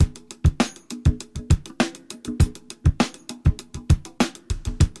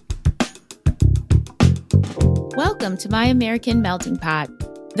Welcome to My American Melting Pot,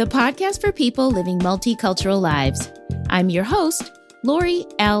 the podcast for people living multicultural lives. I'm your host, Lori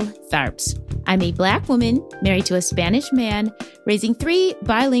L. Tharps. I'm a Black woman married to a Spanish man, raising 3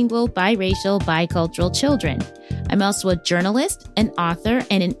 bilingual, biracial, bicultural children. I'm also a journalist, an author,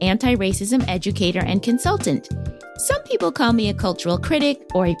 and an anti-racism educator and consultant. Some people call me a cultural critic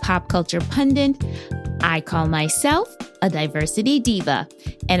or a pop culture pundit. I call myself a diversity diva,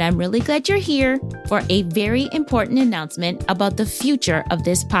 and I'm really glad you're here for a very important announcement about the future of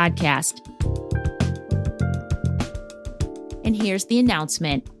this podcast. And here's the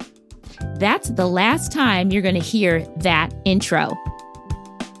announcement. That's the last time you're going to hear that intro.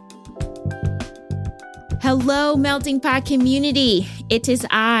 Hello, Melting Pot community. It is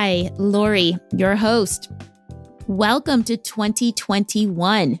I, Lori, your host. Welcome to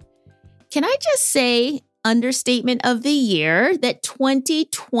 2021. Can I just say, understatement of the year, that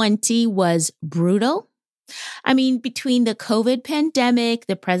 2020 was brutal? I mean, between the COVID pandemic,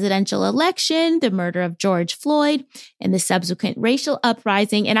 the presidential election, the murder of George Floyd, and the subsequent racial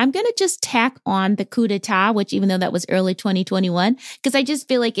uprising, and I'm going to just tack on the coup d'etat, which even though that was early 2021, because I just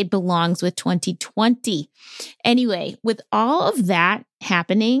feel like it belongs with 2020. Anyway, with all of that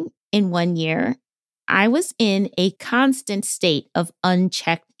happening in one year, I was in a constant state of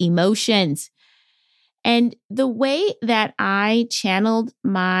unchecked emotions. And the way that I channeled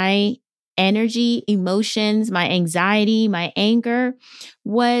my energy, emotions, my anxiety, my anger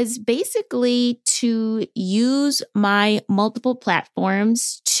was basically to use my multiple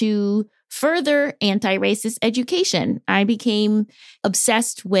platforms to further anti-racist education. I became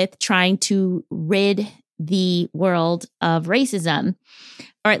obsessed with trying to rid the world of racism,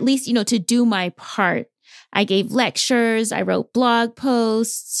 or at least, to do my part. I gave lectures, I wrote blog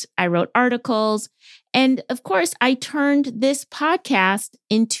posts, I wrote articles. And of course, I turned this podcast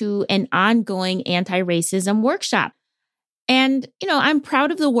into an ongoing anti-racism workshop. And, I'm proud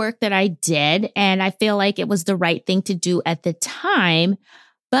of the work that I did, and I feel like it was the right thing to do at the time.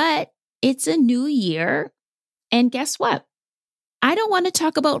 But it's a new year, and guess what? I don't want to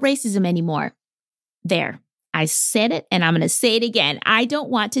talk about racism anymore. There, I said it, and I'm going to say it again. I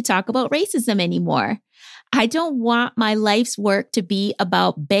don't want to talk about racism anymore. I don't want my life's work to be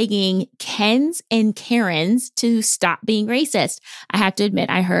about begging Kens and Karens to stop being racist. I have to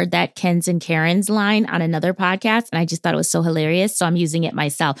admit, I heard that Kens and Karens line on another podcast, and I just thought it was so hilarious, so I'm using it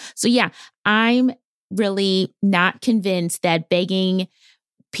myself. So yeah, I'm really not convinced that begging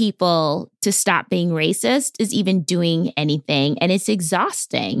people to stop being racist is even doing anything, and it's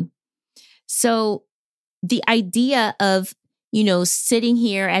exhausting. So the idea of, sitting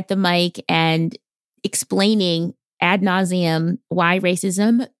here at the mic and explaining ad nauseum why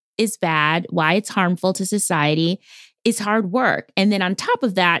racism is bad, why it's harmful to society, is hard work. And then on top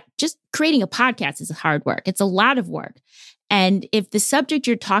of that, just creating a podcast is hard work. It's a lot of work. And if the subject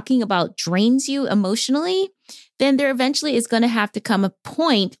you're talking about drains you emotionally, then there eventually is going to have to come a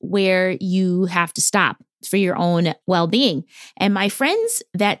point where you have to stop for your own well-being. And my friends,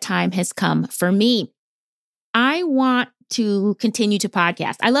 that time has come for me. I want to continue to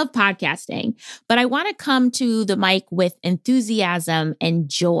podcast. I love podcasting, but I want to come to the mic with enthusiasm and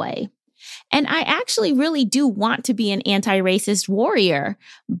joy. And I actually really do want to be an anti-racist warrior,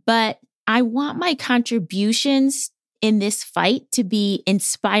 but I want my contributions in this fight to be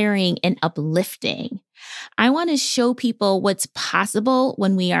inspiring and uplifting. I want to show people what's possible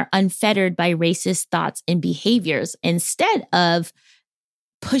when we are unfettered by racist thoughts and behaviors instead of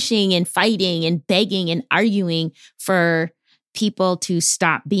pushing and fighting and begging and arguing for people to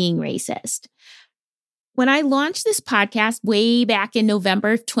stop being racist. When I launched this podcast way back in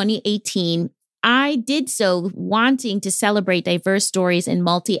November of 2018, I did so wanting to celebrate diverse stories in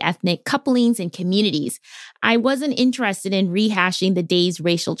multi-ethnic couplings and communities. I wasn't interested in rehashing the day's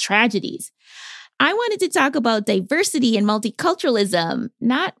racial tragedies. I wanted to talk about diversity and multiculturalism,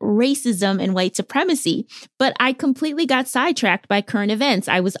 not racism and white supremacy, but I completely got sidetracked by current events.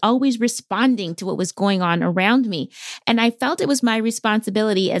 I was always responding to what was going on around me, and I felt it was my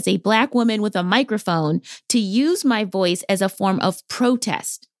responsibility as a Black woman with a microphone to use my voice as a form of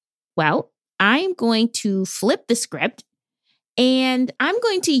protest. Well, I'm going to flip the script, and I'm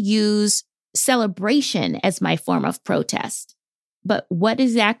going to use celebration as my form of protest. But what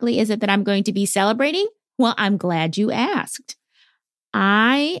exactly is it that I'm going to be celebrating? Well, I'm glad you asked.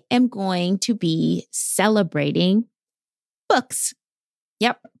 I am going to be celebrating books.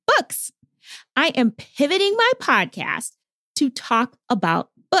 Yep, books. I am pivoting my podcast to talk about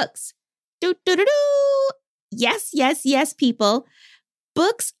books. Yes, people.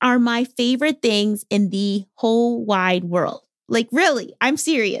 Books are my favorite things in the whole wide world. Like, really, I'm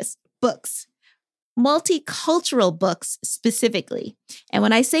serious. Books. multicultural books specifically. And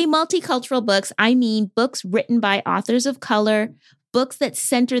when I say multicultural books, I mean books written by authors of color, books that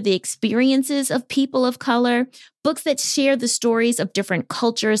center the experiences of people of color, books that share the stories of different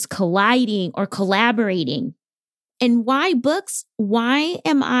cultures colliding or collaborating. And why books? Why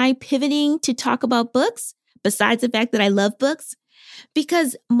am I pivoting to talk about books, besides the fact that I love books?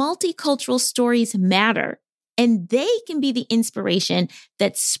 Because multicultural stories matter, and they can be the inspiration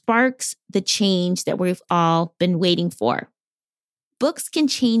that sparks the change that we've all been waiting for. Books can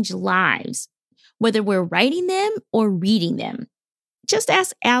change lives, whether we're writing them or reading them. Just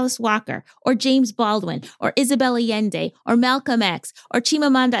ask Alice Walker or James Baldwin or Isabel Allende or Malcolm X or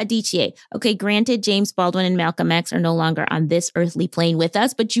Chimamanda Adichie. Okay, granted, James Baldwin and Malcolm X are no longer on this earthly plane with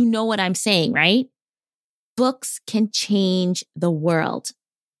us, but you know what I'm saying, right? Books can change the world.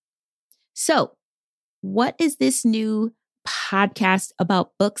 So, what is this new podcast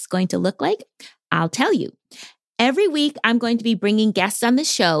about books going to look like? I'll tell you. Every week, I'm going to be bringing guests on the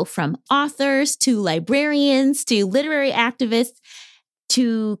show, from authors to librarians to literary activists,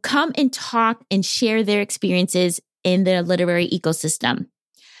 to come and talk and share their experiences in the literary ecosystem.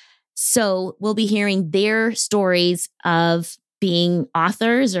 So we'll be hearing their stories of being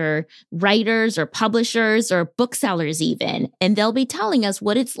authors or writers or publishers or booksellers even, and they'll be telling us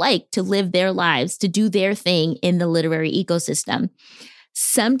what it's like to live their lives, to do their thing in the literary ecosystem.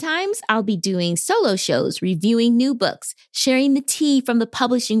 Sometimes I'll be doing solo shows, reviewing new books, sharing the tea from the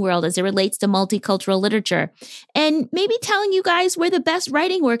publishing world as it relates to multicultural literature, and maybe telling you guys where the best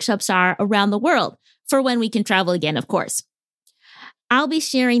writing workshops are around the world, for when we can travel again, of course. I'll be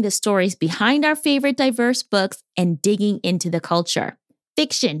sharing the stories behind our favorite diverse books and digging into the culture.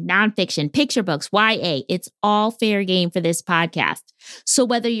 Fiction, nonfiction, picture books, YA, it's all fair game for this podcast. So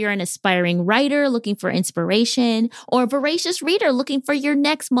whether you're an aspiring writer looking for inspiration, or a voracious reader looking for your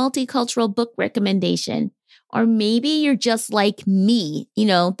next multicultural book recommendation, or maybe you're just like me,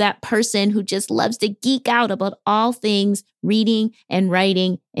 that person who just loves to geek out about all things reading and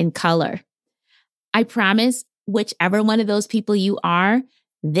writing in color. I promise, whichever one of those people you are,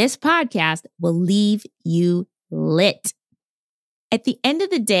 this podcast will leave you lit. At the end of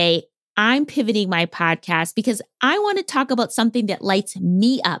the day, I'm pivoting my podcast because I want to talk about something that lights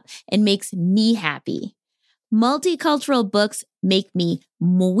me up and makes me happy. Multicultural books make me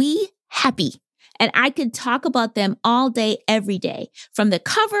muy happy, and I could talk about them all day, every day, from the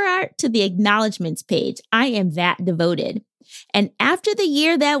cover art to the acknowledgments page. I am that devoted. And after the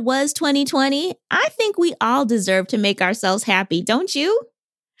year that was 2020, I think we all deserve to make ourselves happy, don't you?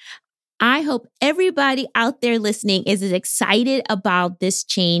 I hope everybody out there listening is as excited about this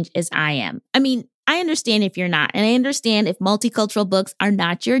change as I am. I mean, I understand if you're not, and I understand if multicultural books are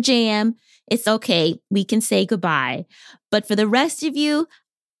not your jam. It's okay. We can say goodbye. But for the rest of you,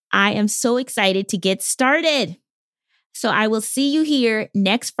 I am so excited to get started. So I will see you here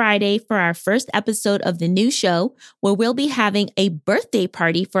next Friday for our first episode of the new show, where we'll be having a birthday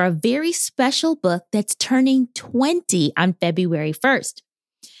party for a very special book that's turning 20 on February 1st.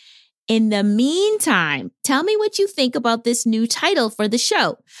 In the meantime, tell me what you think about this new title for the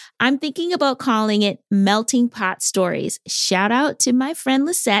show. I'm thinking about calling it Melting Pot Stories. Shout out to my friend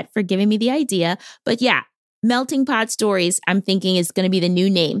Lisette for giving me the idea. But yeah, Melting Pot Stories, I'm thinking, is going to be the new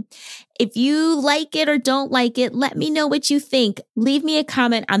name. If you like it or don't like it, let me know what you think. Leave me a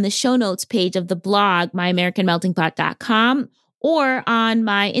comment on the show notes page of the blog, myamericanmeltingpot.com, or on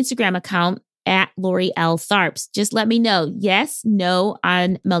my Instagram account, at Lori L. Tharps. Just let me know yes, no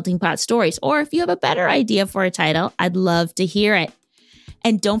on Melting Pot Stories. Or if you have a better idea for a title, I'd love to hear it.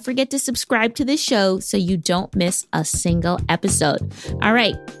 And don't forget to subscribe to this show so you don't miss a single episode. All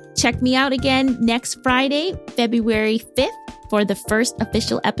right, check me out again next Friday, February 5th, for the first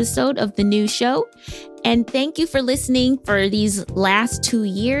official episode of the new show. And thank you for listening for these last 2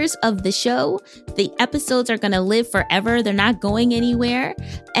 years of the show. The episodes are going to live forever. They're not going anywhere.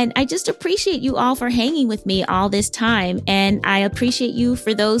 And I just appreciate you all for hanging with me all this time. And I appreciate you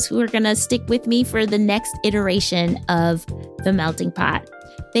for those who are going to stick with me for the next iteration of The Melting Pot.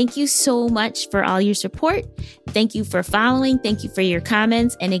 Thank you so much for all your support. Thank you for following. Thank you for your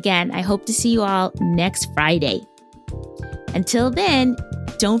comments. And again, I hope to see you all next Friday. Until then,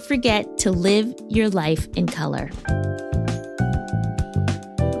 don't forget to live your life in color.